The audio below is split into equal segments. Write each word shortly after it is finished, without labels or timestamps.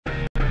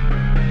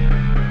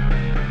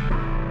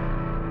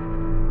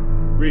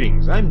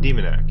Greetings, I'm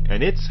Demonac,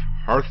 and it's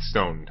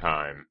Hearthstone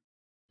time.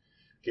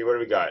 Okay, what do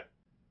we got?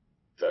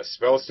 The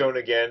Spellstone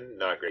again,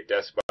 not great,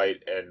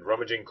 Deathbite, and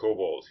Rummaging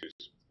Kobolds,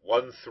 who's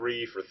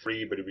 1/3 for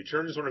 3, but he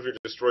returns one of your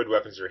destroyed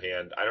weapons to your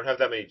hand. I don't have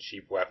that many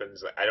cheap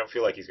weapons. I don't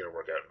feel like he's going to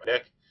work out in my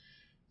deck.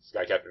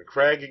 Sky Captain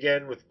Crag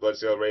again with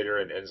Bloodsail Raider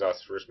and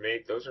Enzoth's First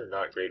Mate. Those are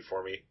not great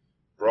for me.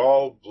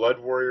 Brawl, Blood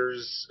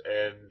Warriors,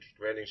 and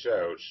Commanding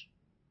Shout.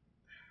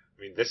 I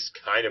mean, this is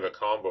kind of a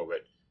combo,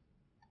 but...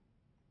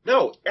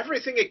 No,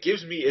 everything it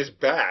gives me is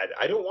bad.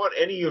 I don't want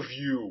any of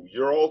you.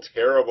 You're all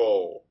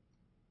terrible.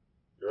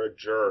 You're a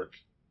jerk.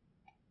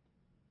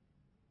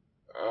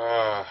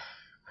 I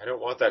don't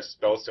want that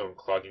Spellstone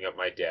clogging up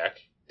my deck.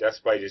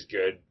 Deathbite is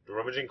good. The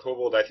Rummaging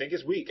Kobold, I think,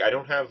 is weak. I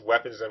don't have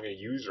weapons I'm going to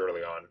use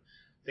early on.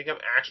 I think I'm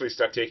actually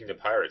stuck taking the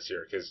Pirates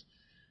here, because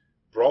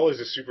Brawl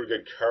is a super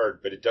good card,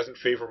 but it doesn't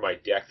favor my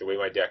deck the way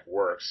my deck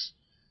works.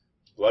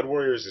 Blood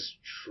Warriors is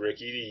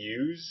tricky to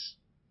use.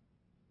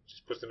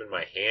 Just puts them in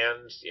my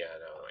hands. Yeah,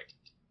 no, like...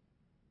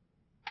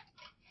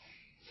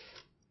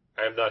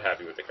 I'm not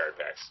happy with the card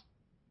packs.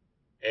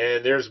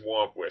 And there's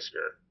Womp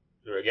Whisker,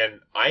 who, again,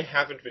 I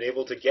haven't been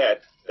able to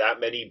get that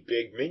many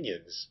big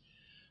minions.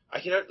 I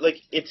cannot,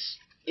 like,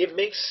 it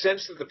makes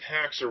sense that the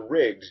packs are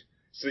rigged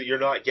so that you're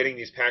not getting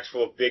these packs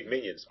full of big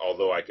minions,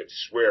 although I could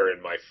swear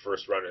in my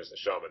first run as a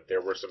shaman,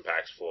 there were some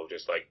packs full of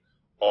just, like,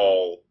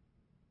 all,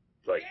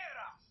 like,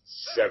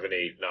 7,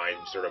 8, 9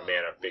 sort of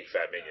mana big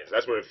fat minions.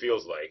 That's what it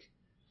feels like.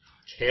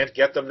 Can't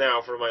get them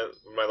now for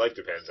my life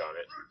depends on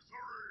it.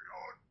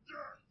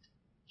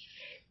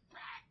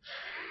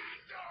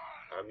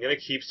 I'm going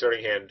to keep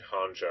starting hand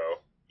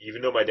Honcho,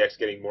 even though my deck's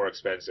getting more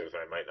expensive and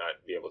I might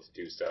not be able to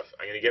do stuff.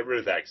 I'm going to get rid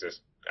of that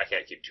because I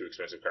can't keep 2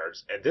 expensive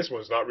cards. And this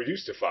one's not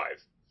reduced to 5.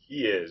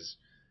 He is.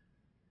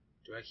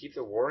 Do I keep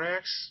the War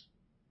Axe?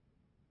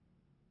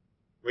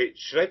 Wait,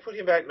 should I put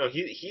him back? No,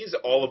 he's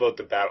all about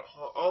the battle.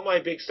 All my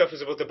big stuff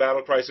is about the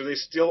battle cry, so they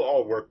still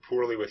all work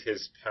poorly with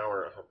his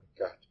power. Oh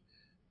my god.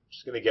 I'm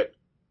just going to get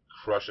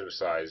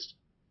crush-sized.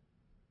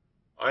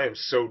 I am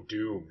so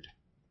doomed.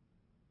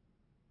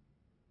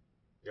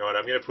 You know what,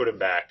 I'm going to put him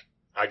back.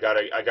 I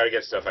gotta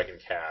get stuff I can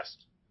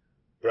cast.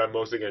 But I'm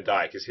mostly going to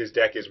die, because his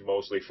deck is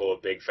mostly full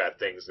of big fat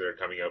things that are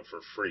coming out for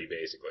free,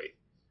 basically.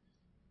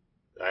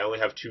 I only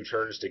have 2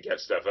 turns to get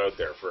stuff out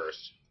there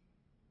first.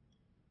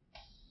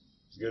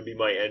 It's going to be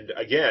my end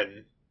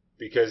again,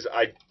 because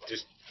I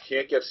just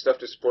can't get stuff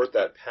to support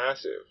that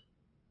passive.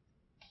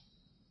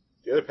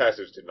 The other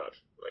passives did not,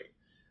 like,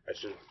 I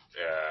should...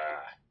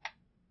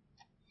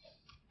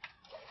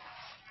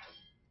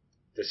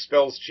 The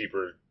spell's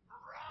cheaper.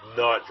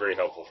 Not very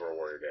helpful for a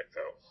warrior deck,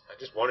 though. I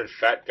just wanted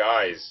fat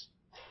guys.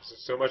 Is it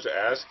so much to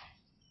ask?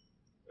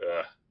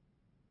 Ugh.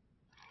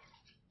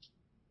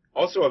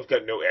 Also, I've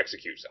got no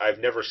executes. I've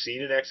never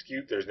seen an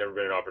execute. There's never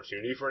been an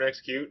opportunity for an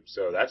execute,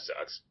 so that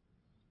sucks.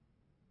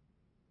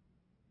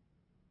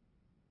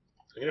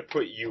 I'm going to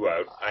put you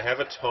out. I have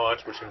a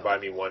taunt, which can buy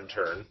me 1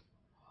 turn.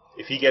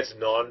 If he gets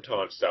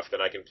non-taunt stuff,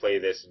 then I can play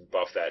this and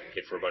buff that and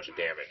hit for a bunch of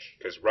damage,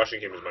 because rushing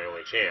him is my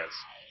only chance.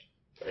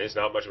 And it's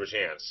not much of a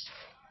chance.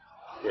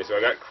 Okay, so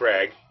I got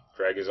Crag.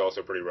 Crag is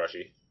also pretty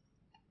rushy.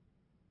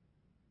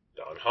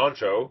 Don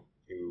Honcho,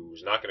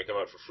 who's not going to come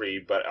out for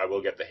free, but I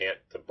will get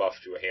the buff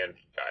to a hand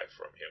guy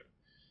from him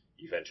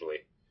eventually.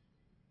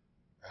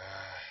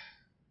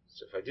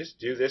 So if I just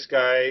do this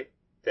guy,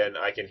 then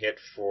I can hit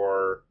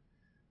for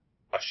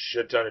a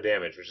shit ton of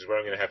damage, which is what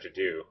I'm going to have to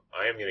do.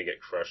 I am going to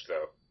get crushed,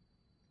 though.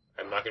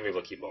 I'm not going to be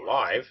able to keep him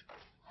alive.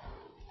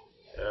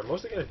 And I'm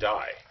mostly going to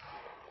die.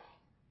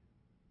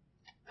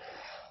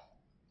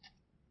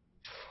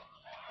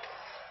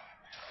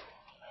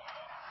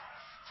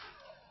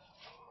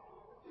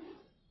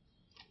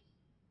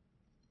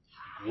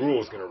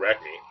 Gruul is going to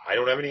wreck me. I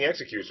don't have any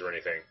executes or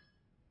anything.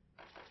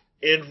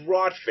 And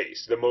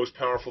Rotface, the most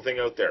powerful thing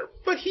out there.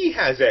 But he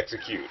has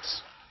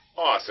executes.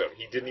 Awesome.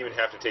 He didn't even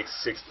have to take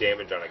 6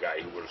 damage on a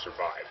guy who would have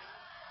survived.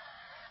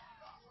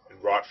 And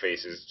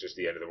Rotface is just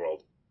the end of the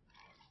world.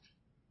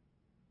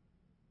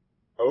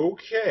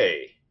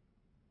 Okay.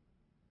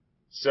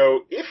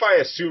 So, if I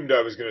assumed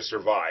I was going to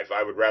survive,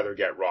 I would rather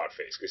get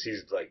Rotface, because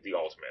he's, like, the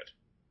ultimate.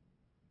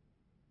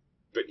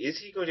 But is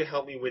he going to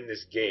help me win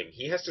this game?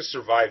 He has to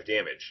survive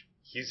damage.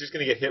 He's just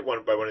going to get hit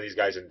by one of these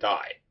guys and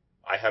die.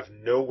 I have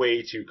no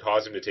way to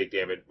cause him to take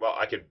damage. Well,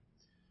 I could...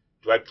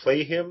 Do I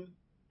play him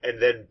and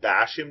then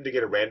bash him to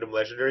get a random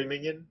legendary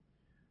minion?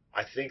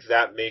 I think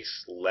that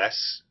makes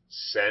less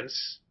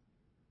sense.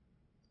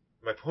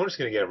 My opponent's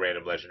going to get a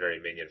random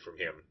legendary minion from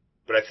him.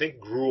 But I think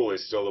Gruul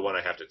is still the one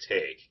I have to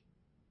take.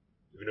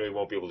 Even though he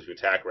won't be able to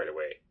attack right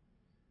away.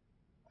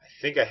 I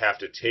think I have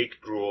to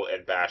take Gruul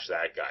and bash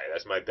that guy.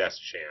 That's my best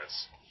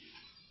chance.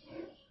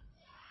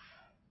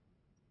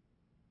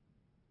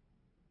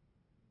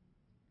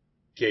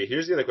 Okay,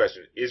 here's the other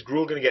question. Is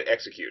Gruul going to get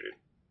executed?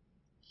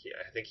 Yeah,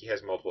 I think he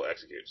has multiple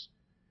executes.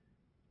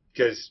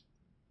 Because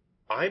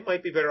I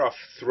might be better off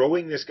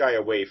throwing this guy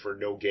away for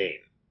no gain.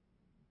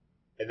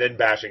 And then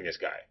bashing this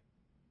guy.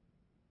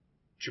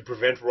 to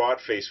prevent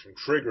Rotface from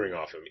triggering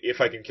off him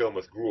if I can kill him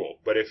with Gruul.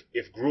 But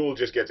if Gruul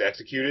just gets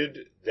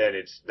executed, then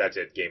that's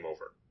it, game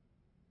over.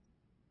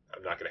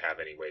 I'm not going to have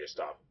any way to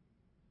stop him.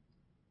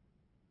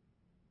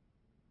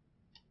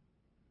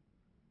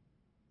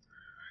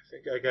 I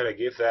think I got to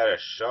give that a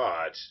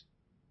shot.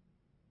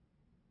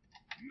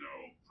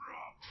 No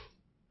problem.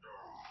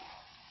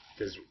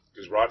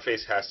 Because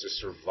Rotface has to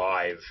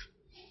survive.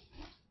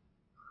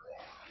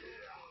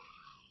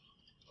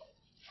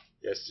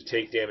 He has to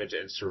take damage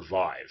and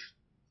survive.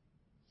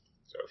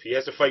 So if he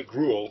has to fight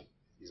Gruul,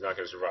 he's not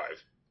going to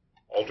survive.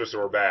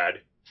 Ultrasaur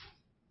bad.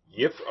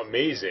 Yip,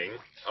 amazing.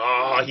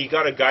 Ah, he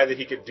got a guy that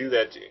he could do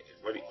that to.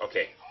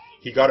 Okay,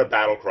 he got a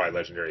Battlecry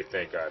legendary,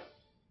 thank God.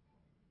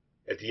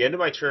 At the end of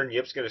my turn,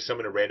 Yip's going to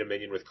summon a random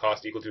minion with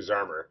cost equal to his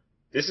armor.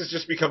 This has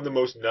just become the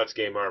most nuts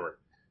game armor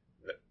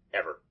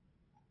ever.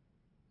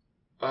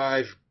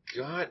 I've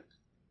got...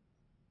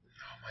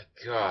 Oh my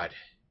god.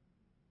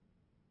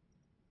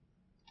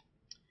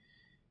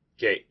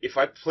 Okay, if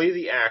I play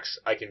the axe,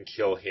 I can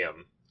kill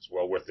him. It's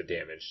well worth the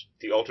damage.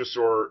 The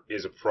Ultrasaur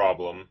is a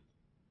problem.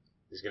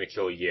 He's going to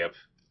kill Yip.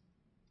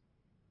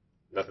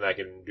 Nothing I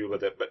can do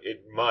about that, but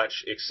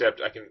much,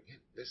 except I can...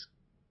 This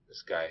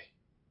guy...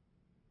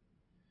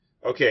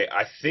 Okay,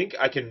 I think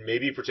I can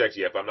maybe protect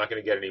Yip. I'm not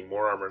going to get any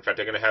more armor. In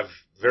fact, I'm going to have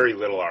very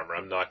little armor.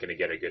 I'm not going to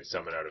get a good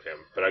summon out of him.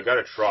 But I've got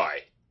to try.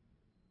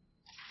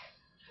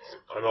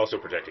 I'm also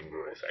protecting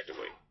Gruul,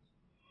 effectively.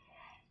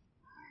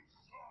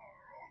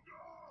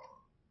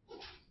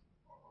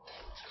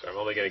 So I'm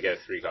only going to get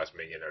a 3-cost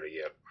minion out of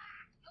Yip.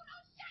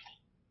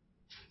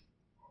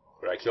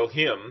 But I kill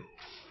him.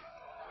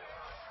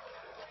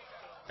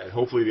 And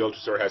hopefully the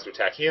Ultrasaur has to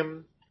attack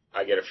him.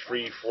 I get a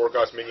free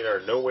 4-cost minion out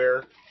of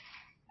nowhere.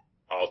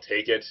 I'll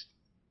take it.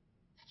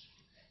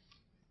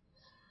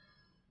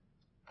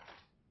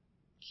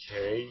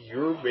 Okay,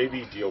 you're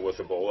maybe deal with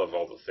the bowl of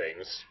all the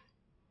things.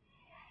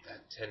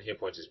 That 10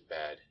 hit points is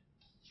bad.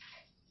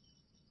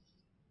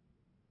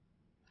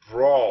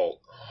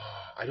 Brawl.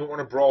 I don't want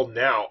to brawl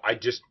now. I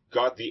just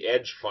got the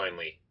edge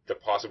finally. The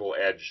possible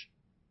edge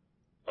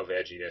of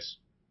edginess.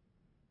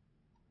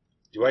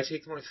 Do I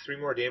take 3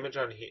 more damage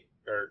on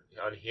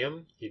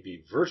him? He'd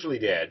be virtually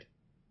dead.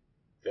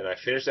 Then I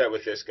finish that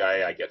with this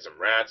guy. I get some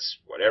rats,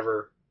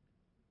 whatever.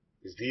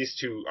 Because these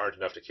two aren't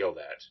enough to kill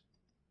that.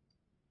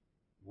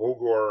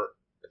 Mogor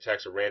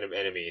attacks a random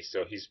enemy,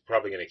 so he's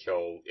probably going to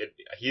kill it.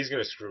 He's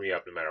going to screw me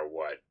up no matter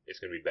what. It's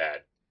going to be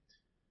bad.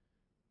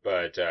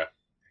 But I gotta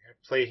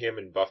play him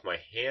and buff my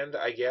hand,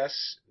 I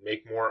guess.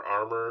 Make more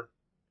armor.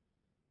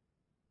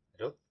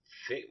 I don't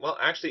think... Well,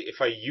 actually,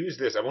 if I use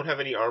this, I won't have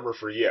any armor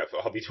for Yip.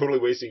 I'll be totally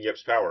wasting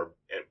Yip's power.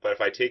 But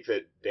if I take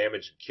the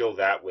damage and kill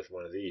that with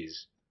one of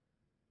these...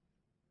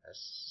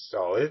 That's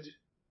solid.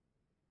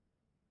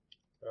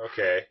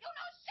 Okay.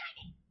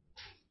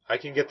 I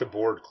can get the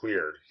board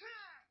cleared.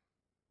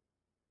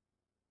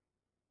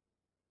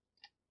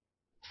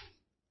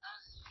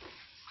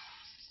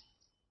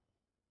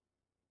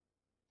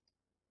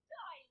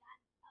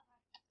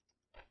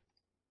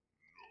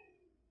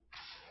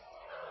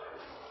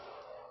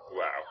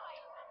 Wow.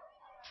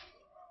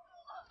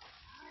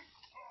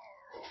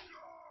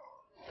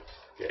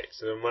 Okay,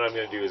 so then what I'm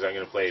going to do is I'm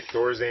going to play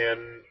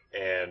Thorzan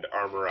and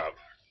armor up.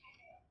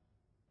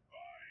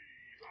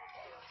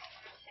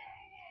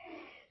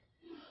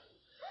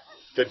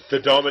 The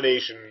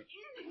domination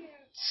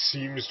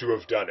seems to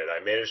have done it.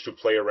 I managed to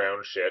play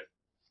around shit,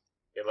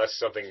 unless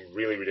something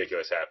really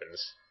ridiculous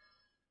happens.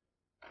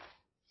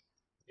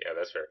 Yeah,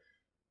 that's fair.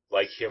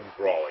 Like him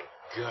brawling.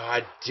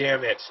 God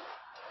damn it!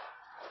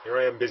 Here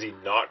I am busy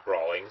not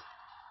brawling.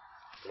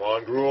 Come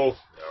on, Gruul.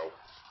 No.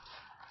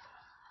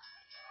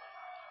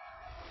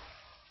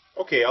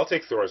 Okay, I'll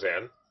take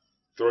Thorzan.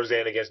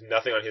 Thorzan against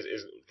nothing on his...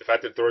 The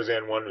fact that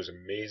Thorzan won was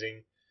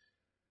amazing.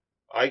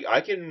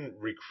 I can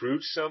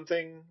recruit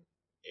something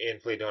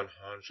and play Don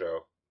Honcho.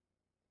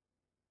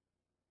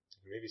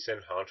 Maybe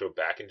send Honcho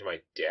back into my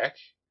deck?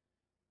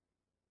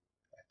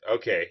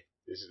 Okay.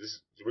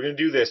 We're going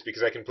to do this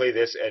because I can play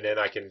this and then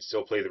I can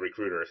still play the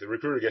Recruiter. If the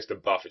Recruiter gets the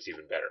buff, it's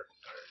even better.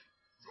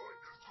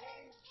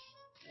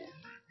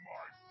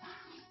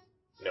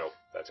 No,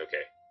 that's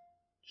okay.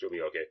 She'll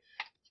be okay.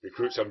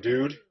 Recruit some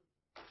dude.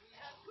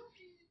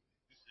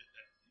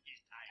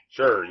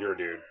 Sure, you're a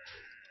dude.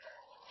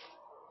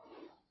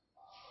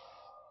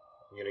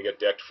 I'm going to get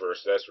decked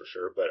first, that's for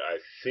sure, but I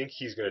think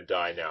he's going to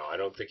die now. I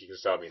don't think he can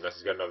stop me unless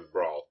he's got another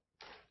brawl.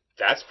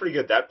 That's pretty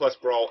good. That plus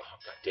brawl. Oh,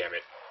 god damn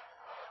it.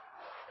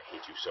 I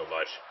hate you so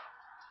much.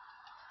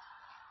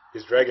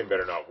 His dragon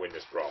better not win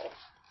this brawl.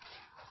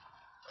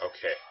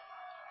 Okay.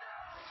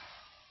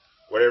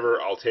 Whatever,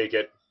 I'll take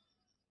it.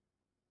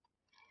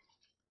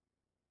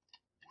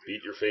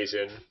 Beat your face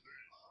in.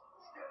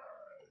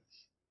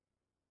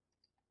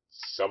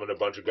 Summon a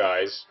bunch of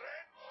guys.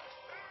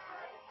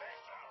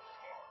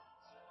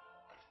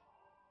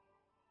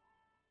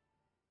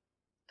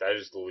 That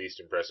is the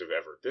least impressive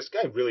ever. This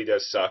guy really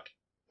does suck.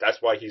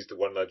 That's why he's the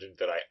one legend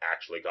that I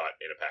actually got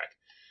in a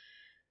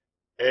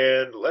pack.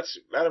 And let's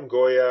Madame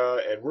Goya,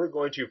 and we're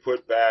going to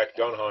put back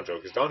Don Honcho,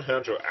 because Don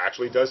Honcho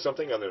actually does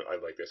something. I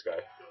like this guy.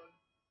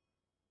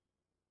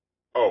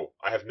 Oh,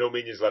 I have no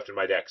minions left in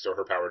my deck, so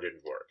her power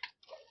didn't work.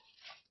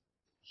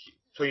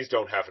 Please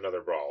don't have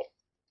another brawl.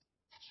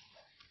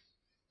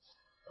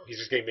 Oh, he's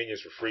just getting minions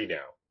for free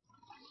now.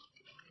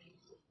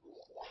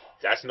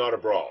 That's not a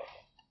brawl.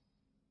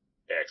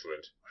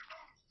 Excellent.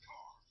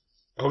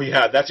 Oh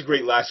yeah, that's a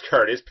great last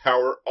card. His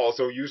power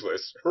also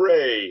useless.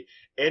 Hooray!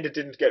 And it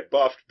didn't get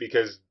buffed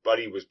because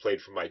Buddy was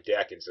played from my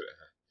deck instead.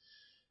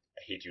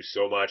 I hate you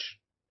so much.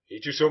 I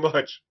hate you so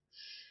much.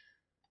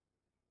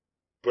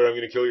 But I'm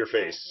gonna kill your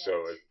face,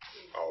 so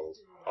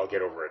I'll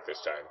get over it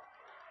this time.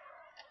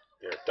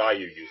 Here, die,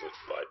 you useless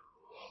butt.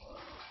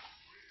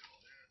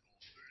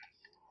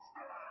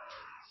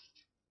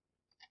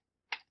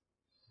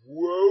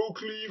 Whoa,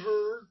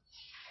 Cleaver!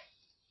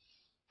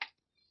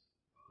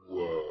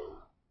 Whoa.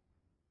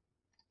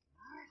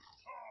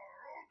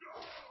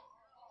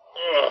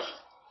 Ugh.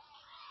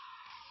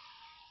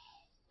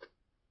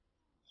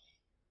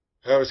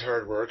 That was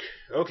hard work.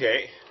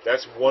 Okay,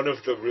 that's one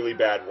of the really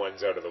bad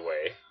ones out of the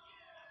way.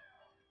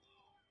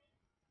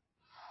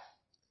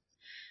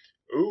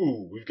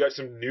 Ooh, we've got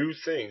some new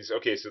things.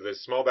 Okay, so the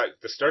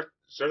start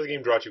of the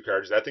game, draw 2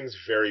 cards. That thing's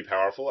very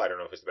powerful. I don't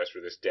know if it's the best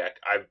for this deck.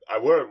 I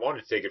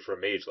wanted to take it for a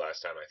mage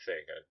last time, I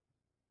think. I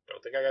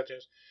don't think I got a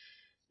chance.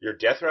 Your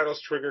death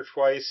rattles trigger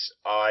twice.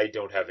 I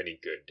don't have any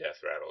good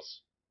death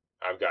rattles.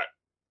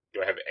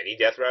 Do I have any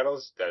death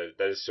rattles? That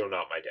is so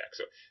not my deck.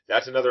 So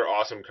that's another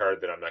awesome card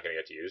that I'm not going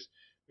to get to use.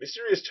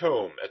 Mysterious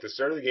Tome. At the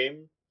start of the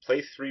game,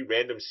 play 3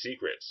 random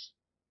secrets.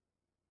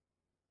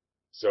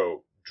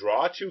 So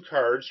draw 2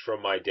 cards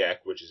from my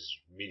deck, which is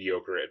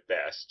mediocre at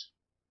best.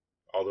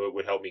 Although it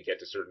would help me get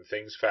to certain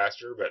things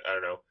faster, but I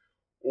don't know.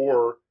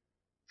 Or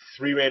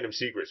 3 random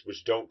secrets,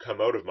 which don't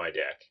come out of my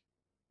deck.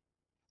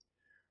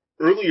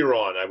 Earlier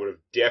on, I would have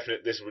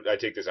I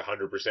take this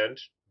 100%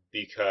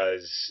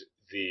 because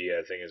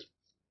the thing is,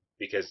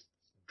 because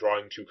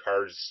drawing 2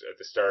 cards at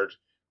the start,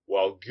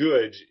 while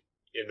good,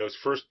 in those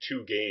first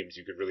 2 games,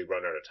 you could really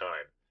run out of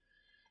time.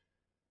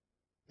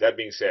 That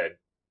being said,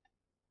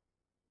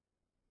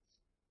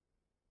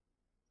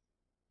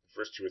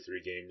 first 2 or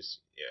 3 games,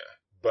 yeah.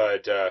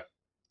 But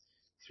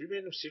 3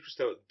 random secrets,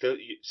 though,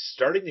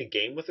 starting the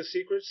game with the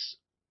secrets,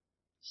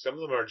 some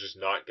of them are just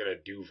not going to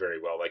do very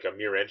well. Like a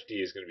Mirror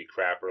Entity is going to be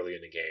crap early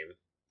in the game.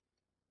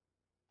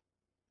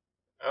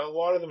 A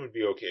lot of them would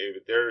be okay,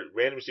 but there are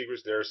random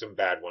secrets. There are some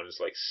bad ones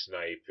like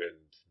Snipe and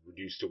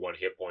Reduce to 1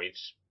 hit point,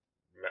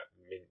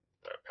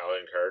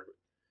 Paladin card.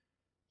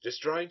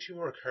 Just drawing 2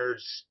 more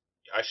cards.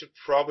 I should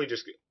probably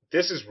just.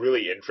 This is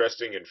really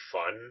interesting and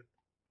fun.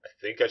 I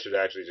think I should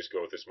actually just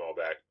go with the small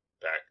back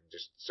and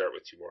just start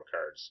with 2 more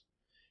cards.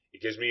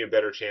 It gives me a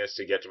better chance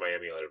to get to my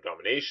Amulet of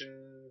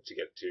Domination, to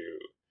get to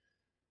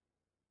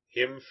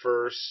him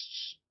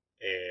first,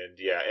 and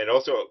yeah, and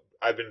also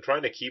I've been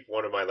trying to keep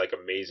one of my like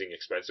amazing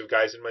expensive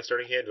guys in my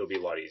starting hand. It'll be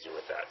a lot easier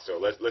with that. So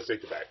let's take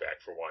the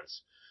backpack for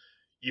once,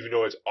 even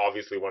though it's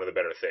obviously one of the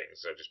better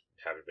things. I just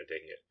haven't been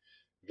taking it.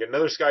 We get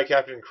another Sky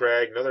Captain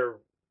Crag, another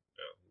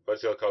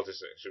Bloodsail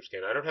Cultist Ship's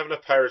Cannon. I don't have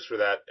enough pirates for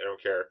that. I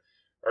don't care.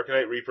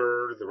 Arcanite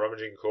Reaper, the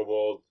Rummaging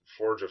Kobold,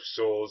 Forge of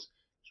Souls.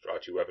 Just draw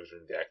 2 weapons from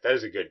the deck. That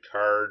is a good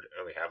card.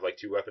 I only have like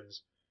 2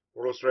 weapons.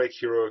 Mortal Strike,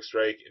 Heroic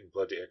Strike, and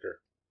Blood to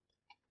Ichor.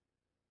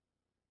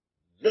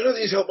 None of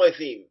these help my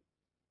theme.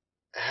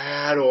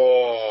 At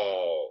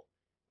all.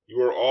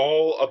 You are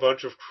all a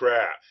bunch of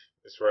crap,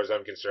 as far as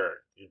I'm concerned.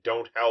 You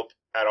don't help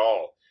at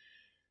all.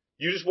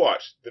 You just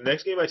watch. The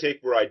next game I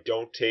take where I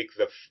don't take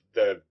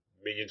the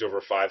minions over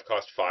 5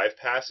 cost 5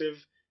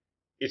 passive,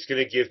 it's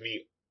going to give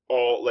me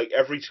all, like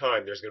every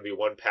time there's going to be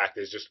one pack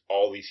there's just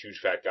all these huge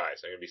fat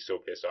guys. I'm going to be so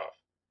pissed off.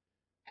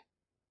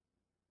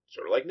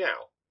 Sort of like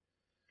now.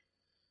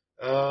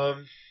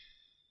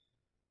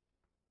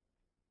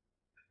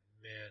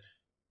 Man.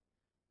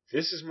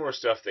 This is more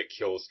stuff that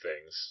kills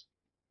things,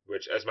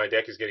 which, as my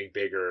deck is getting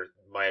bigger,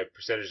 my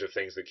percentage of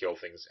things that kill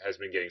things has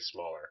been getting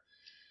smaller.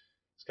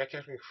 Sky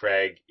Captain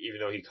Crag, even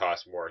though he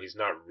costs more, he's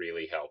not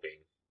really helping.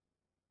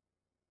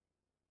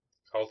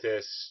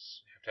 Cultists,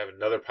 have to have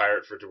another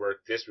pirate for it to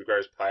work. This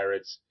requires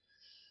pirates.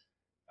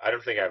 I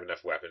don't think I have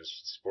enough weapons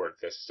to support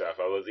this stuff,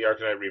 although the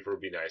Arcanite Reaper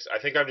would be nice. I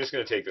think I'm just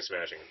going to take the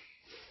smashing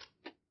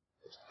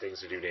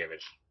things to do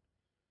damage.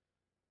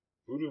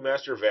 Voodoo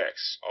Master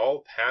Vex.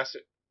 All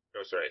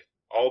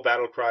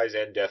battle cries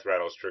and death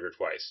rattles trigger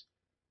twice.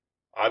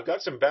 I've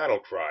got some battle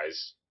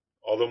cries,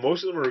 although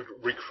most of them are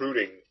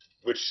recruiting,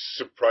 which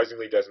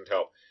surprisingly doesn't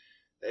help.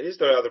 That is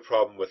the other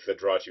problem with the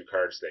draw 2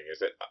 cards thing, is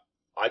that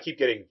I keep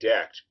getting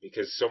decked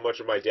because so much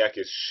of my deck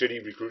is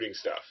shitty recruiting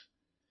stuff.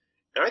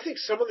 And I think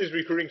some of these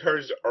recruiting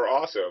cards are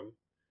awesome,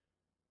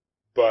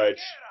 but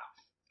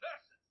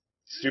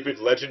stupid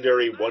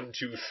legendary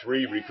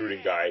 1/2/3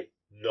 recruiting guy,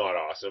 not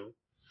awesome.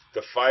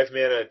 The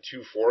 5-mana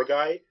 2/4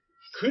 guy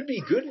could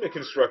be good in a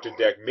constructed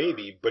deck,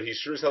 maybe, but he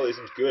sure as hell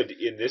isn't good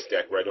in this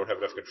deck where I don't have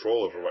enough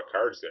control over what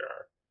cards there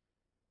are.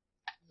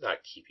 I'm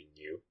not keeping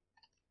you.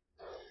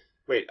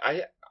 Wait,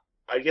 I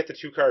get the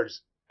 2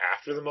 cards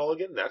after the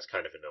mulligan? That's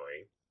kind of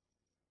annoying.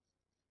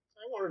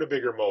 I wanted a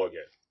bigger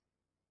mulligan.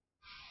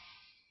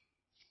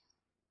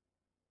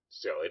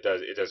 Still, it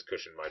does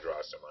cushion my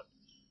draw somewhat.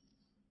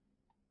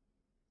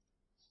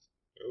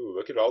 Ooh,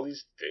 look at all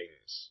these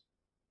things.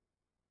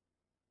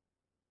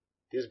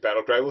 His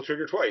battle cry will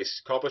trigger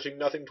twice, accomplishing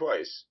nothing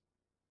twice.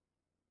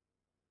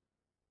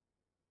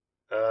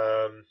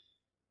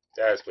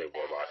 Let's play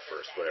Warbot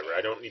first, whatever.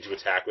 I don't need to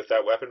attack with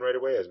that weapon right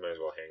away, I might as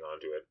well hang on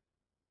to it.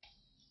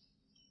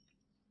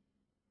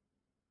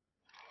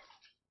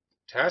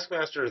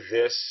 Taskmaster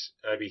this,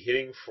 I'd be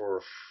hitting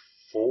for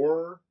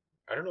 4.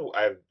 I don't know,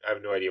 I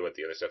have no idea what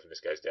the other stuff in this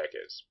guy's deck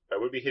is. I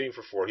would be hitting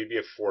for 4, he'd be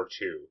a 4-2.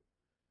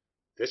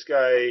 This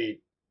guy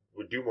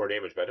would do more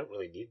damage, but I don't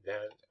really need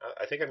that.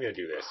 I think I'm going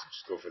to do this.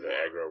 Just go for the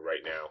aggro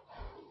right now.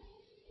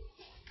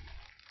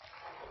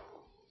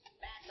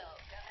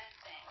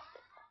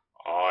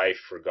 I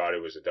forgot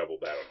it was a double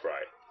battle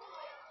cry.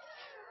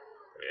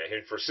 I mean, I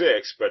hit for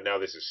 6, but now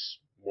this is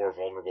more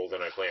vulnerable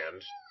than I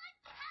planned.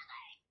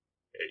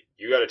 Hey,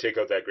 you gotta take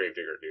out that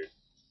Gravedigger, dude.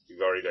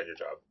 You've already done your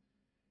job.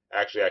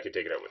 Actually, I could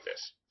take it out with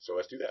this. So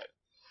let's do that.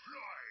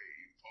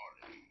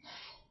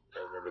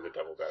 I remember the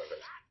double battle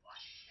dice.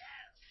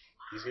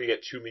 He's gonna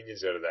get 2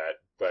 minions out of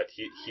that, but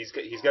he's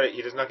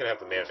not gonna have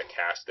the mana to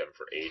cast them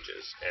for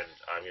ages, and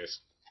I'm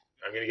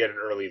gonna get an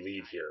early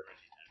lead here.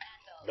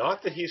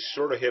 Not that he's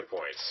short of hit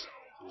points.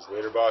 His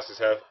later bosses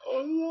have a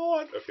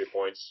lot of hit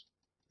points.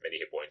 Many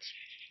hit points.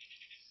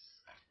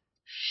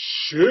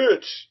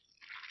 Shit!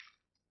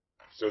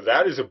 So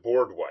that is a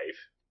board wipe.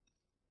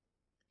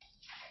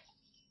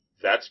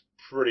 That's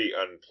pretty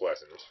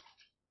unpleasant.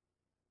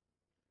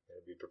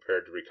 I'll be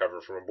prepared to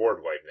recover from a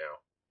board wipe now.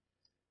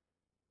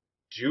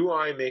 Do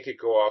I make it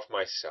go off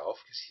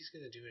myself? Because he's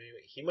going to do it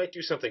anyway. He might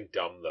do something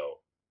dumb, though.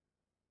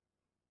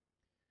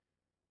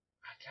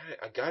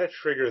 I gotta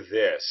trigger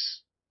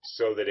this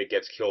so that it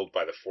gets killed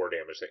by the 4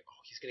 damage thing.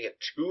 Oh, he's going to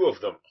get 2 of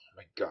them. Oh,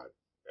 my God.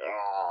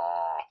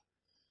 Ah.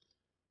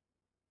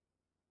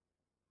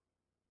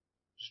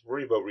 Just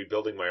worry about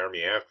rebuilding my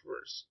army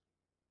afterwards.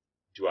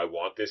 Do I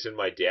want this in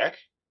my deck?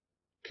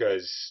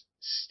 Because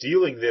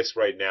stealing this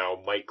right now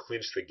might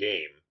clinch the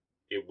game.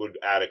 It would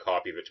add a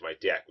copy of it to my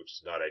deck, which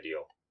is not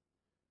ideal.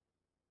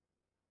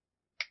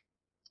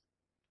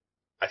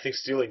 I think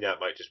stealing that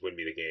might just win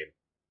me the game.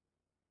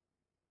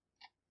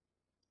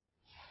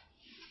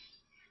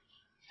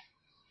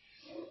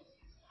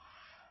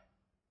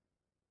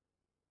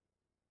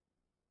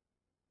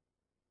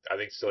 I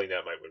think stealing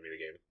that might win me the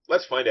game.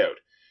 Let's find out.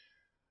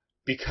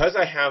 Because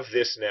I have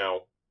this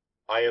now,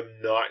 I am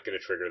not going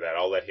to trigger that.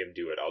 I'll let him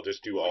do it. I'll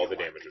just do all the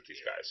damage with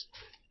these guys.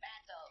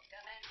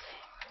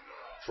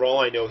 For all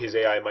I know, his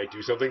AI might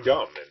do something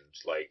dumb and,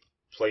 like,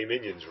 play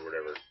minions or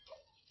whatever.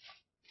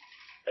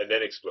 And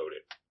then explode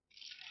it.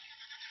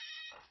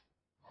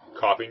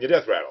 Copying the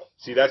death rattle.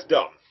 See, that's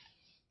dumb.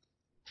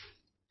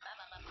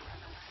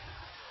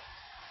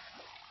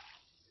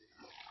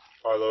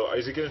 Although,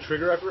 is it going to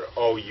trigger after?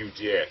 Oh, you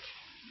dick.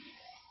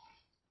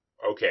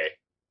 Okay.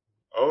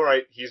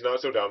 Alright, he's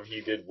not so dumb.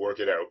 He did work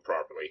it out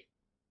properly.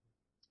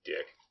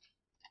 Dick.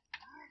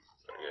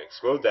 I'm going to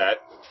explode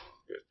that.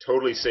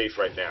 Totally safe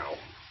right now.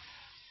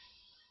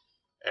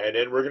 And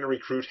then we're going to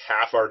recruit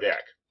half our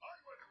deck.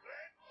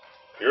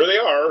 Here they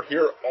are.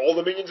 Here are all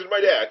the minions in my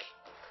deck.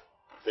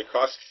 They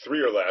cost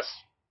 3 or less.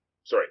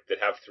 Sorry, that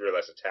have 3 or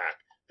less attack.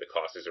 The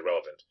cost is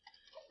irrelevant.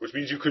 Which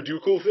means you could do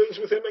cool things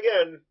with him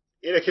again.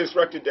 In a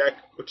constructed deck,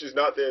 which is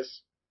not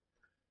this.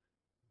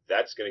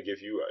 That's going to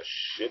give you a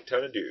shit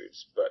ton of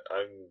dudes. But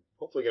I'm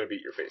hopefully going to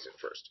beat your face in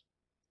first.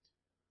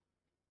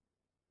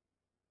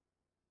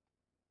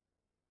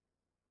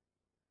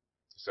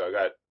 So I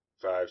got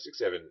 5, 6,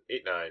 7,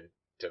 8, 9,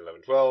 10,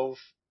 11, 12,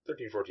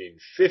 13, 14,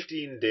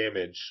 15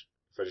 damage.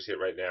 If I just hit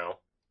right now.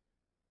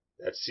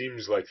 That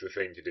seems like the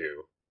thing to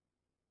do.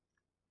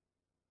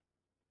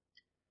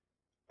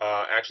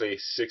 Actually,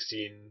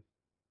 16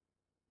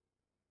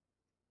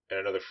 and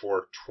another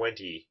 4,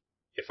 20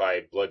 if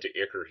I blood to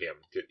Ichor him.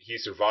 He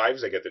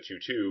survives, I get the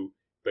 2-2,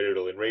 but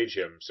it'll enrage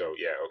him, so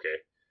yeah,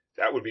 okay.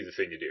 That would be the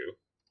thing to do.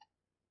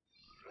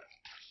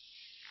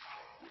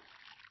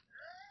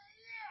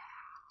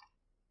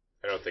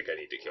 I don't think I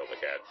need to kill the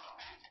cat.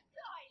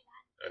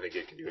 I think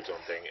it can do its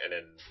own thing, and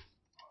then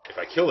if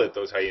I kill it,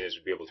 those hyenas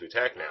would be able to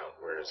attack now,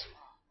 whereas...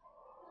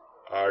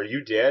 Are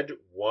you dead?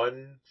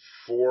 1,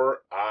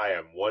 4, I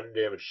am 1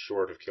 damage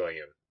short of killing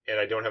him. And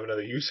I don't have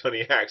another use on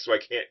the axe, so I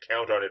can't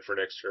count on it for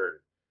next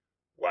turn.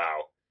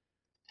 Wow.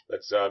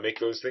 Let's make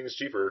those things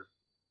cheaper.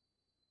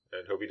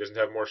 And hope he doesn't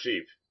have more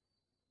sheep.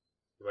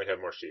 He might have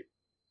more sheep.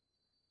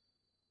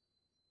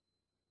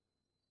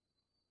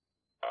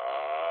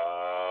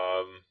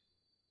 I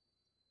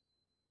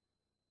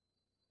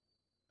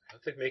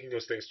don't think making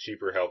those things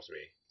cheaper helps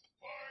me.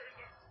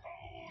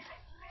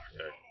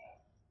 Yeah.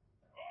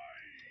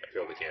 I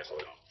failed to cancel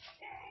it.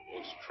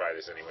 We'll just try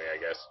this anyway, I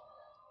guess.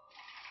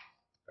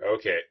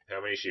 Okay,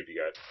 how many sheep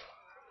you got?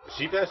 The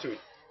sheep has to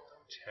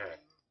attack.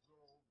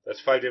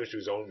 That's 5 damage to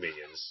his own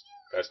minions.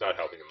 That's not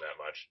helping him that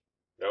much.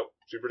 Nope,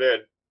 super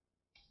dead.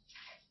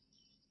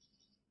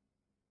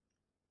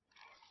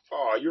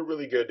 Aw, you're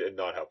really good at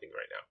not helping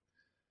right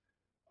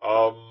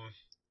now.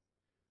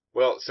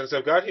 Well, since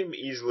I've got him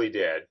easily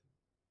dead,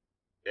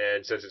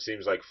 and since it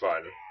seems like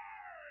fun...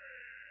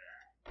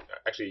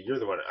 Actually, you're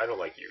the one... I don't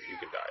like you. You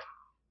can die.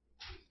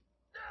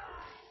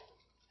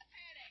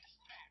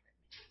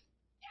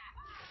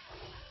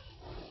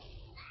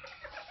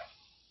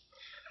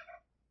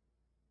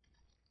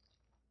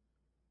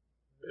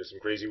 There's some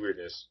crazy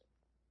weirdness.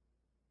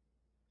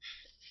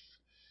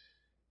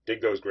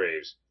 Dig those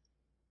graves.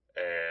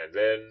 And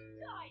then...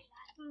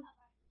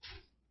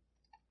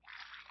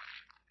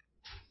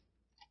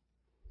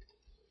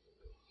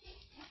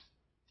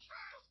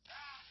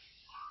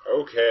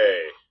 Okay.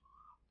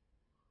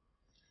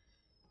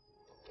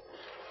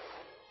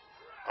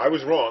 I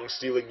was wrong.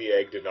 Stealing the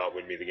egg did not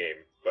win me the game.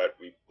 But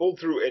we pulled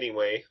through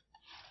anyway.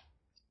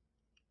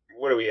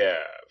 What do we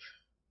have?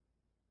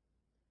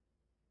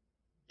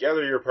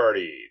 Gather your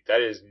party.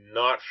 That is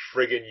not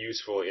friggin'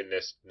 useful in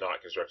this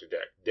not constructed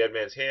deck. Dead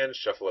Man's Hand.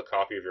 Shuffle a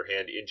copy of your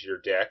hand into your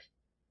deck.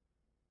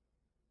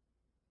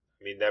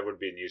 I mean, that would have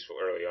been useful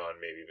early on,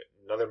 maybe. But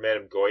another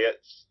Madame Goya.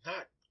 It's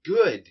not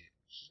good.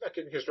 She's not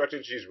getting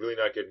constructed. She's really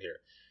not good in here.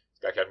 It's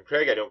got Captain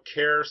Craig. I don't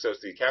care. So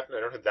it's the captain.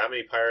 I don't have that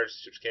many pirates.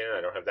 Ship's Cannon.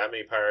 I don't have that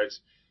many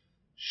pirates.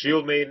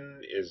 Shield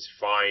Maiden is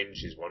fine.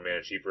 She's 1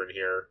 mana cheaper in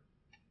here.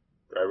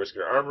 Dry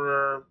Whisker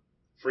Armorer.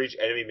 For each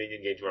enemy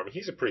minion, gain 2 armor.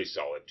 He's a pretty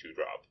solid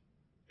 2-drop.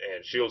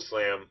 And Shield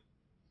Slam.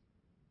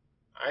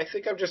 I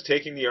think I'm just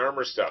taking the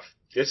armor stuff.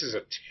 This is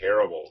a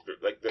terrible...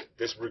 Like,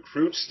 this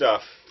recruit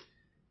stuff...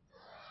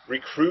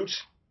 Recruit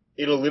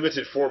in a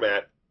limited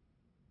format.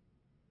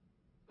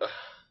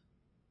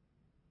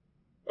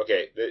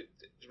 Okay, the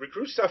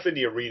recruit stuff in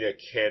the arena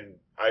can...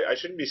 I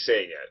shouldn't be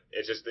saying it.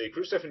 It's just the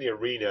recruit stuff in the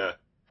arena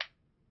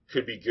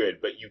could be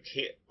good, but you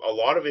can't... A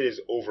lot of it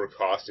is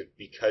overcosted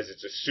because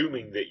it's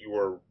assuming that you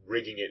are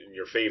rigging it in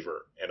your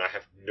favor, and I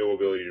have no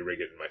ability to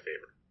rig it in my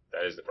favor.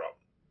 That is the problem.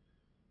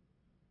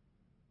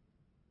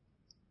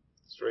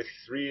 Destroy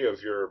 3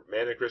 of your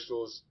mana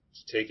crystals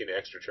to take an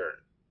extra turn.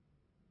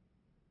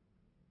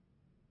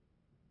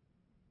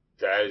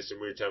 That is some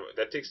weird time.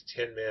 That takes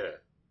 10 mana.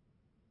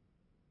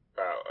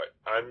 Wow.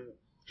 I'm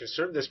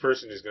concerned this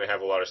person is going to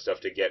have a lot of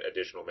stuff to get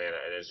additional mana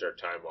and then start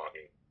time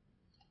walking.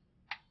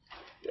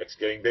 Deck's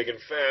getting big and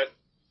fat.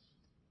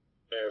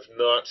 I have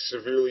not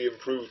severely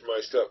improved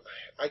my stuff.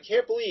 I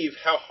can't believe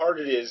how hard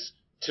it is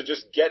to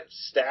just get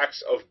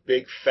stacks of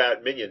big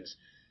fat minions.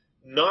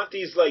 Not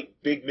these, like,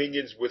 big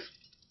minions with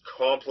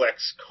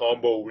complex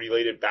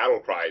combo-related battle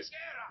cries.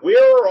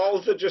 Where are all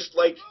the just,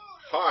 like...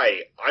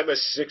 Hi, I'm a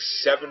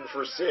 6-7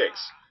 for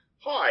 6.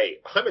 Hi,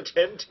 I'm a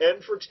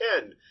 10-10 for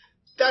 10.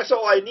 That's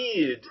all I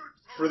needed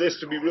for this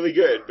to be really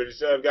good, but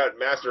instead I've got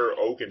Master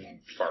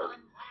Oakenfart.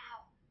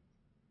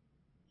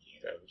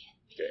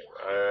 Okay,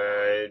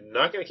 I'm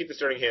not going to keep the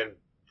starting hand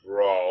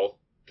Brawl,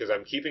 because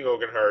I'm keeping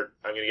Oakenheart.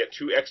 I'm going to get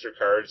 2 extra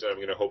cards, and I'm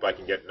going to hope I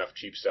can get enough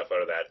cheap stuff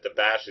out of that. The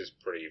Bash is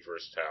pretty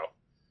versatile.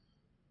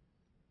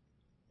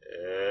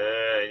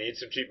 I need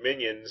some cheap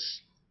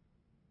minions.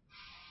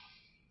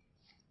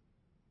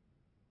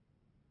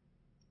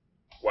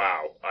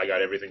 Wow, I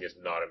got everything that's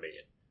not a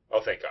minion.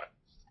 Oh, thank God.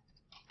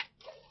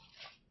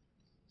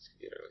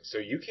 So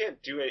you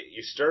can't do it.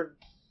 You start...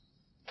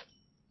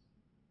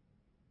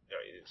 No,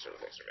 you didn't start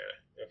with extra mana.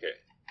 Okay.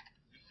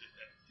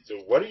 So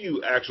what do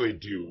you actually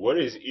do? What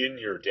is in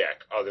your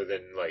deck other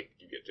than, like,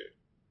 you get to...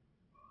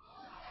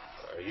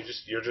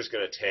 You're just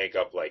going to tank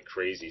up like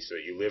crazy so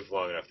that you live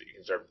long enough that you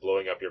can start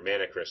blowing up your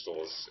mana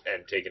crystals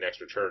and take an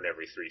extra turn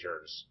every 3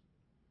 turns.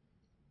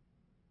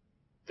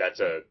 That's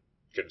a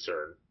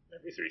concern.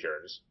 Every 3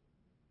 turns.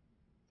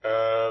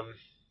 Guess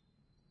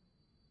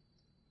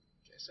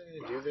I'm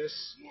gonna do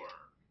this.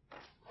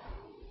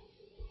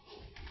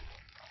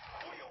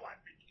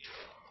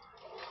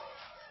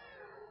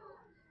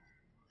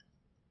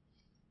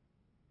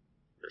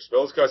 Your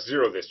spells cost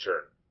 0 this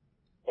turn.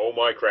 Oh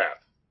my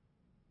crap.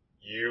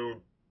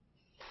 You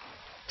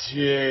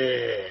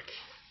dick.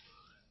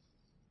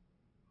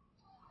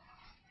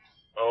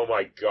 Oh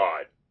my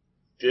god.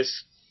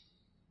 This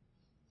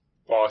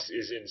boss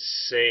is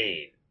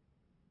insane.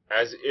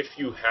 As if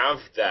you have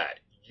that,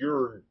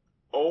 you're...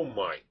 Oh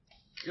my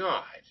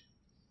god.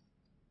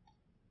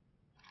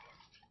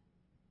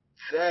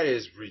 That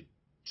is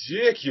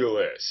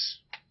ridiculous.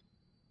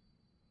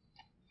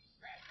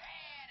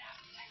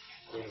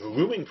 The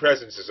Looming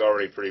Presence is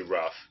already pretty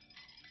rough.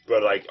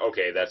 But, like,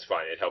 okay, that's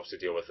fine. It helps to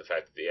deal with the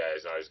fact that the AI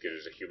is not as good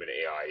as a human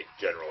AI,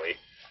 generally.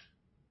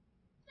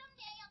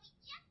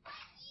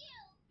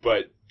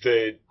 But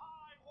the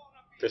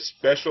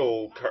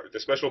special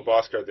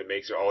boss card that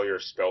makes all your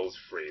spells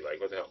free. Like,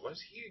 what the hell? What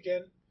is he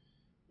again?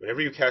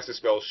 Whenever you cast a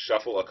spell,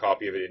 shuffle a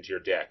copy of it into your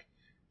deck.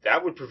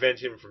 That would prevent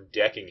him from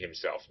decking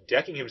himself.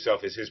 Decking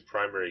himself is his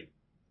primary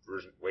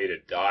way to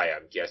die,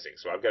 I'm guessing.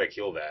 So I've got to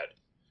kill that.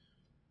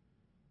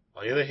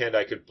 On the other hand,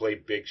 I could play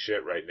big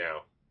shit right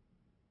now.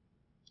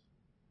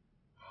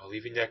 Oh,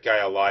 leaving that guy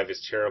alive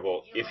is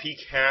terrible. If he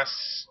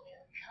casts...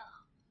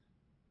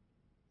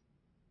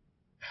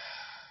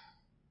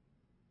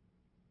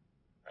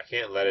 I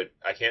can't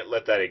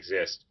let that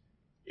exist.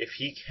 if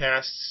he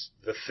casts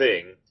the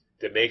thing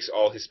that makes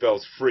all his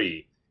spells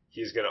free,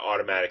 he's going to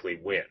automatically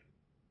win.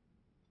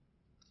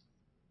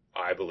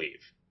 I believe.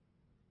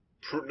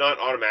 Not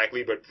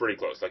automatically, but pretty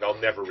close. Like,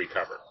 I'll never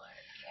recover.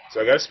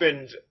 So I gotta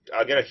spend...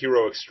 I'll get a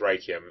Heroic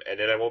Strike him, and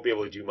then I won't be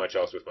able to do much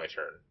else with my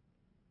turn.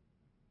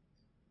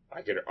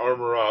 I could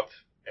Armor Up,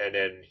 and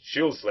then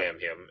Shield Slam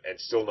him, and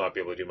still not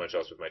be able to do much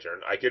else with my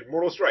turn. I could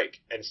Mortal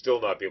Strike, and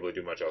still not be able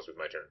to do much else with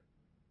my turn.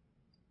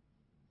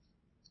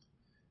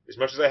 As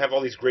much as I have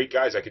all these great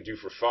guys I could do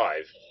for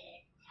 5.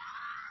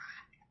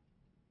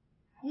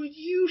 Would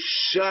you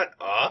shut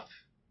up?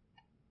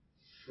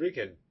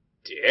 Freaking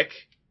dick.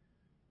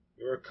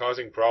 You're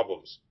causing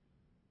problems.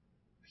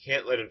 I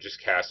can't let him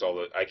just cast all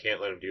the... I can't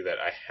let him do that.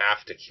 I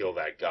have to kill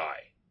that guy.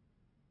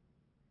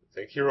 I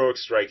think Heroic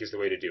Strike is the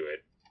way to do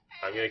it.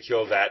 I'm going to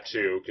kill that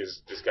too,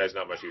 because this guy's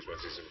not much use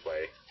once he's in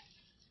play.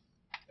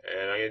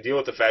 And I'm going to deal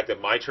with the fact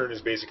that my turn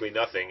is basically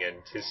nothing, and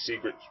his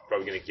secret's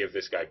probably going to give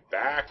this guy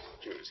back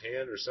to his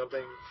hand or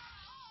something.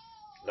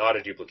 Not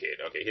a duplicate.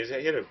 Okay, he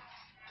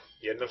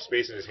had enough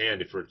space in his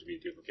hand for it to be a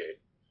duplicate.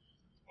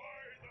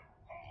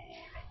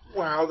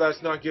 Wow,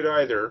 that's not good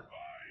either.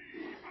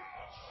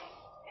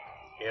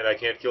 And I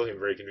can't kill him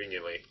very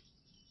conveniently.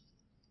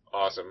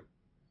 Awesome.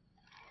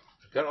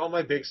 I've got all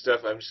my big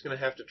stuff. I'm just going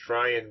to have to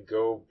try and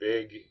go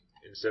big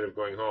instead of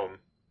going home.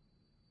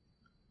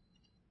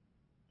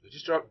 I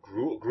just dropped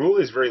Gruul.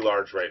 Gruul is very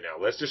large right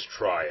now. Let's just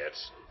try it.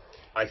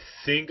 I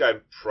think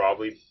I'm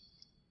probably...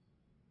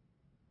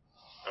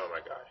 Oh my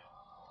god.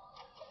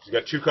 He's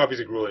got 2 copies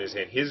of Gruul in his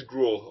hand. His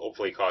Gruul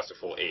hopefully costs a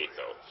full 8,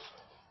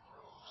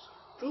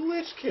 though. The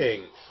Lich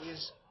King. He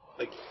has,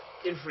 like,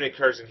 infinite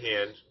cards in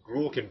hand.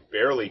 Gruul can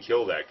barely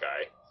kill that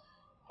guy.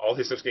 All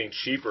his stuff's getting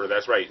cheaper.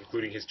 That's right,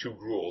 including his 2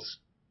 Gruuls.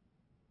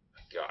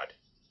 My god.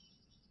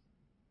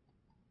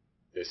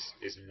 This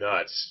is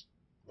nuts.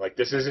 Like,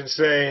 this is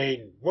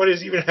insane. What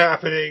is even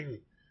happening?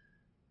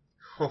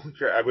 Holy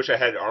crap. I wish I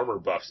had armor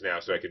buffs now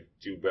so I could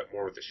do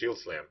more with the Shield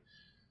Slam.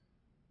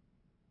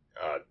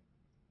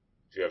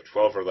 If you have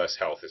 12 or less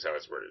health is how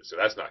it's worded. So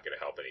that's not going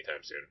to help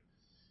anytime soon.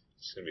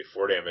 It's going to be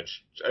 4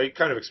 damage. I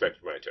kind of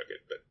expected when I took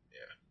it, but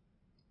yeah.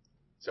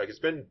 So I could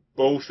spend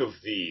both of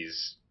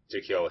these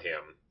to kill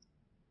him.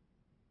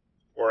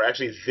 Or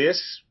actually,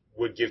 this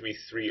would give me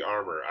 3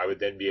 armor. I would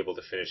then be able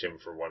to finish him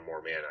for 1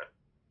 more mana.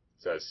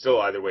 So it's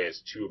still, either way,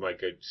 it's 2 of my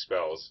good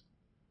spells.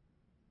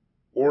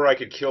 Or I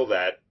could kill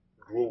that.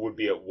 Gruul would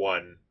be at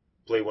 1.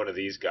 Play one of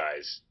these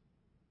guys.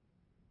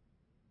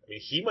 I mean,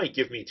 he might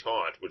give me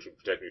Taunt, which would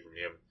protect me from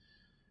him.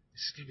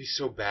 This is going to be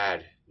so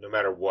bad, no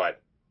matter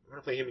what. I'm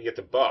going to play him and get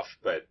the buff,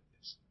 but...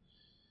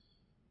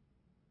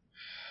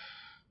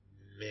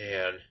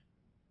 Man.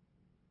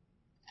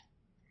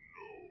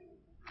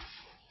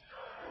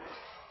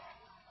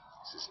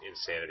 This is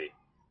insanity.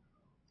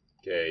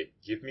 Okay,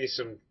 give me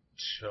some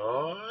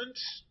Taunt?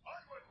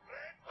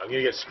 I'm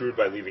going to get screwed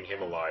by leaving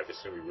him alive.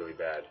 It's going to be really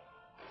bad.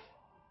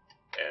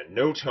 And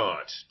no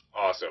Taunt.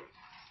 Awesome.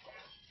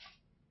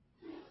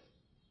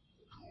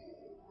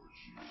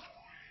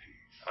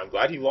 I'm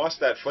glad he lost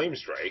that Flame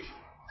Strike.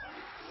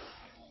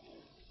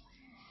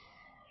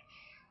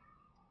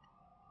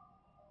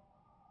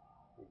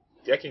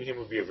 Decking him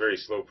would be a very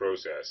slow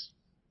process.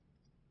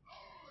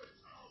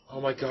 Oh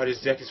my god,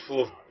 his deck is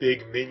full of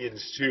big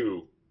minions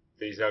too,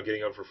 that he's now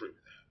getting out for free.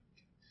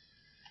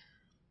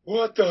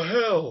 What the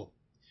hell?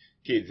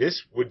 Okay,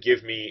 this would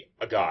give me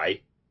a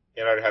guy,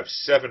 and I'd have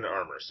 7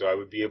 armor, so I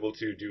would be able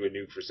to do a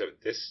nuke for 7.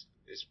 This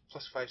is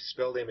 +5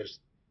 spell damage,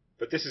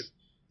 but this is...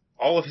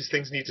 All of his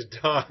things need to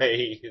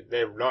die.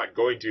 They're not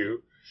going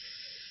to.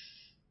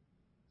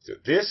 So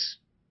this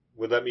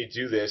would let me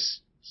do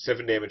this.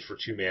 7 damage for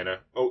 2 mana.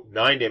 Oh,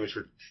 9 damage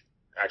for...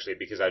 Actually,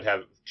 because I'd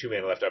have 2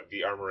 mana left, I'd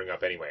be armoring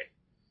up anyway.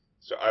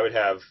 So I would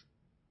have,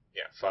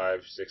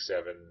 5, 6,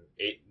 7,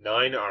 8,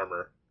 9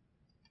 armor.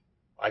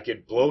 I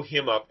could blow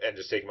him up and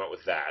just take him out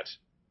with that.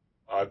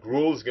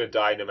 Gruul is going to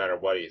die no matter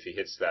what if he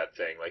hits that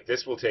thing. Like,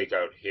 this will take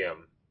out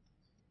him.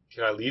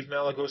 Can I leave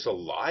Malygos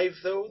alive,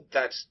 though?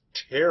 That's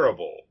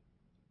terrible.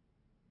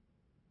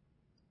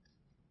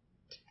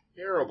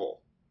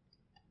 Terrible.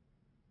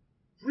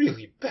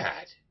 Really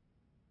bad.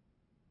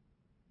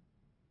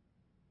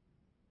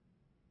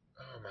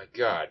 Oh my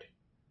god.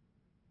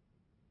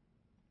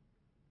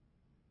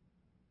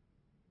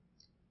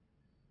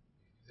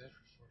 Is that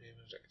for 4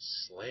 damage? I could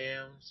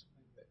slam something.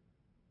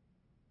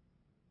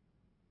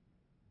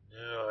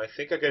 No, I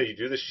think I gotta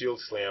do the shield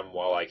slam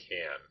while I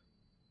can.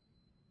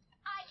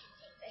 I can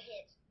take the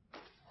hit.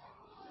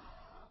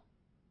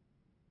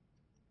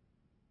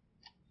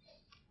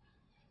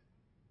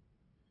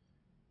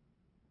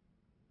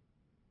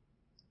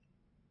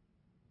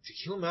 To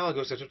kill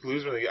Malygos, I have to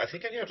lose one. I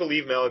think I'm gonna have to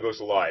leave Malygos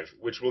alive,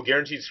 which will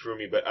guaranteed screw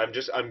me. But I'm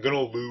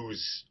gonna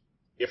lose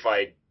if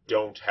I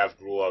don't have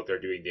Gruul out there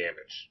doing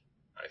damage.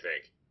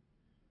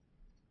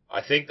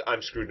 I think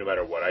I'm screwed no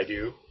matter what I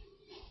do.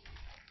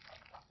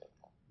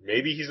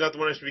 Maybe he's not the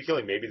one I should be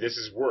killing. Maybe this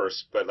is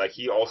worse, but like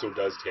he also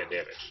does 10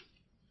 damage.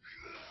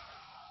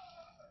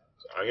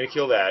 So I'm gonna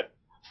kill that,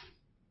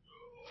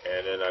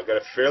 and then I've got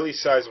a fairly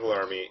sizable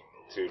army.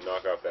 to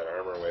knock off that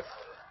armor with.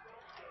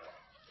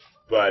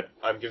 But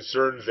I'm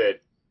concerned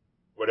that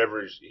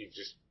whatever he's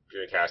just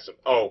going to cast him.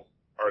 Oh,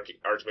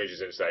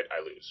 Archmage's Insight,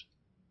 I lose.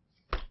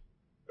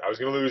 I was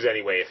going to lose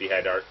anyway if he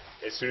had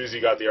as soon as he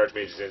got the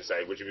Archmage's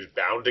Insight, which he was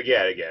bound to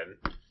get again.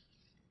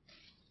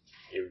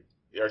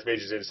 The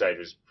Archmage's Insight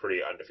was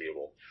pretty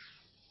undefeatable.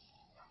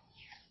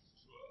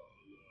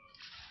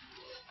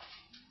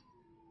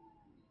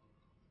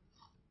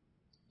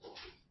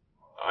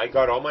 I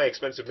got all my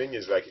expensive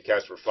minions that I could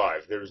cast for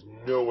 5. There's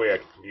no way I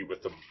could compete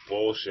with the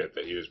bullshit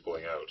that he was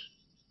pulling out.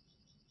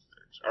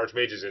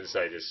 Archmage's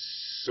Insight is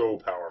so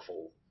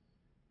powerful.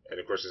 And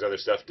of course his other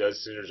stuff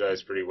does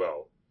synergize pretty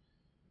well.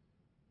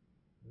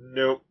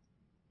 Nope.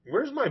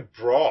 Where's my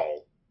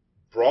Brawl?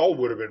 Brawl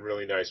would have been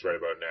really nice right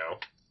about now.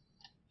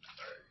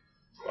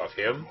 Buff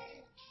him.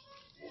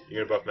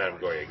 You're gonna buff Madame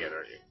Goya again,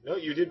 aren't you? No,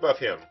 you did buff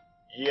him.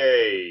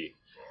 Yay!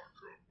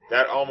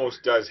 That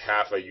almost does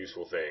half a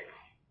useful thing.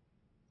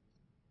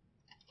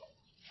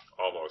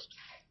 Almost.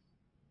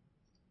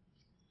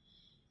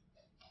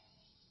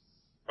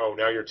 Oh,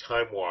 now you're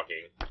time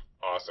walking.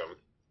 Awesome.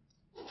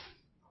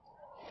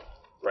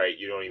 Right,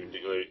 you don't even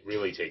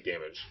really take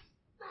damage.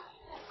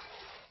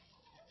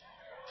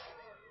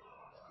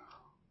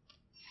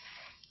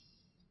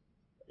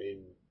 I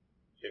mean,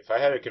 if I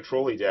had a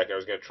control-y deck, I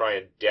was going to try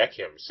and deck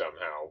him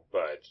somehow,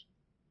 but...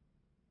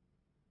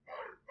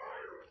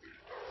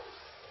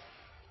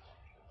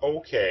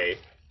 Okay.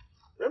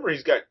 Remember,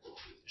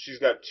 she's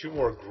got 2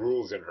 more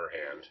Gruels in her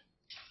hand.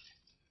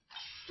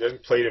 She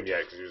hasn't played him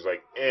yet, because he was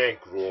like,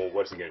 Gruel,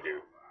 what's he going to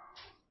do?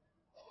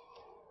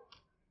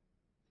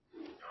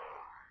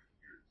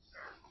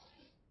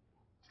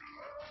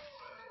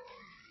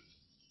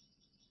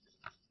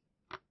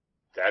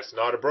 That's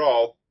not a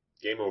Brawl.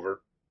 Game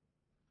over.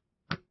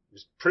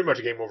 It's pretty much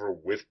a game over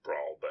with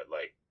Brawl, but,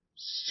 like,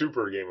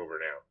 super game over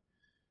now.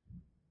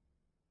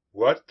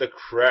 What the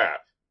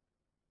crap?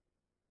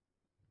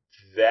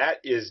 That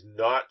is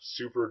not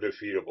super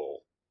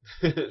defeatable.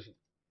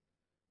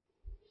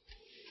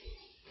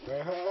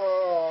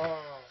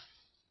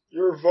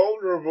 You're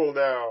vulnerable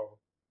now.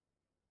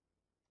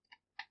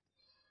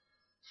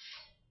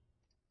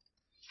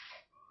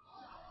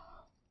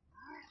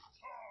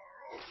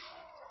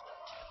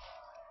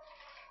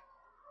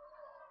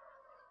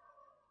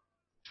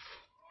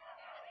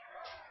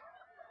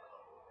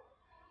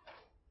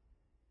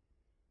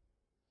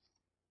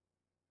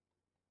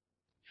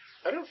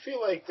 I don't feel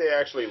like they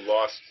actually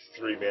lost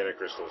 3 mana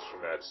crystals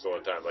from that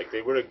stolen time. Like,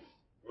 they would have,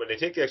 when they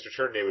take the extra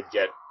turn, they would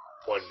get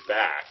 1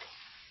 back.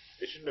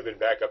 They shouldn't have been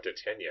back up to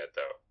 10 yet,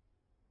 though.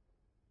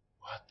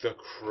 What the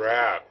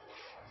crap?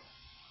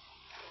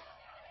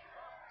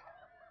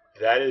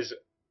 That is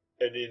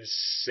an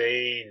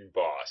insane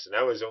boss. And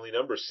that was only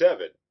number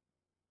 7.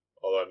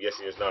 Although I'm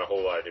guessing there's not a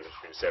whole lot of difference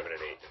between 7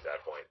 and 8 at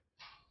that point.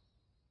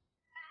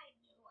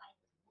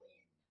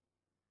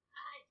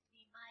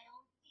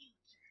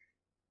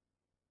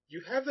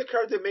 You have the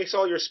card that makes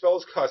all your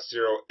spells cost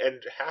 0,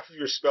 and half of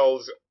your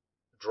spells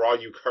draw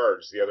you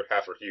cards. The other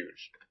half are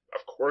huge.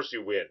 Of course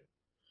you win.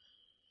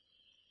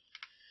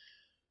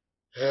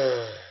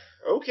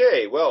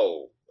 Okay,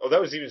 well... Oh, that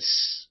was even...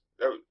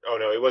 Oh,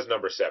 no, it was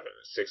number 7.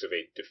 6 of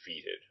 8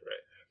 defeated.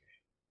 Right.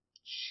 Okay.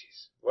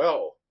 Jeez.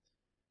 Well,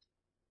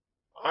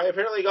 I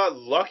apparently got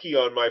lucky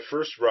on my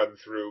first run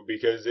through,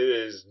 because it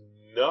is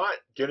not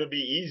going to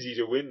be easy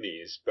to win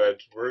these,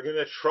 but we're going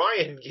to try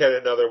and get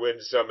another win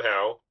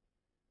somehow.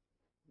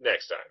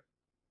 Next time.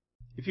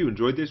 If you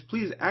enjoyed this,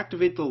 please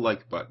activate the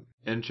like button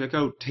and check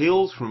out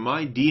Tales from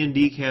My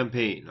D&D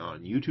Campaign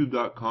on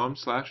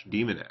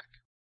youtube.com/Demonac.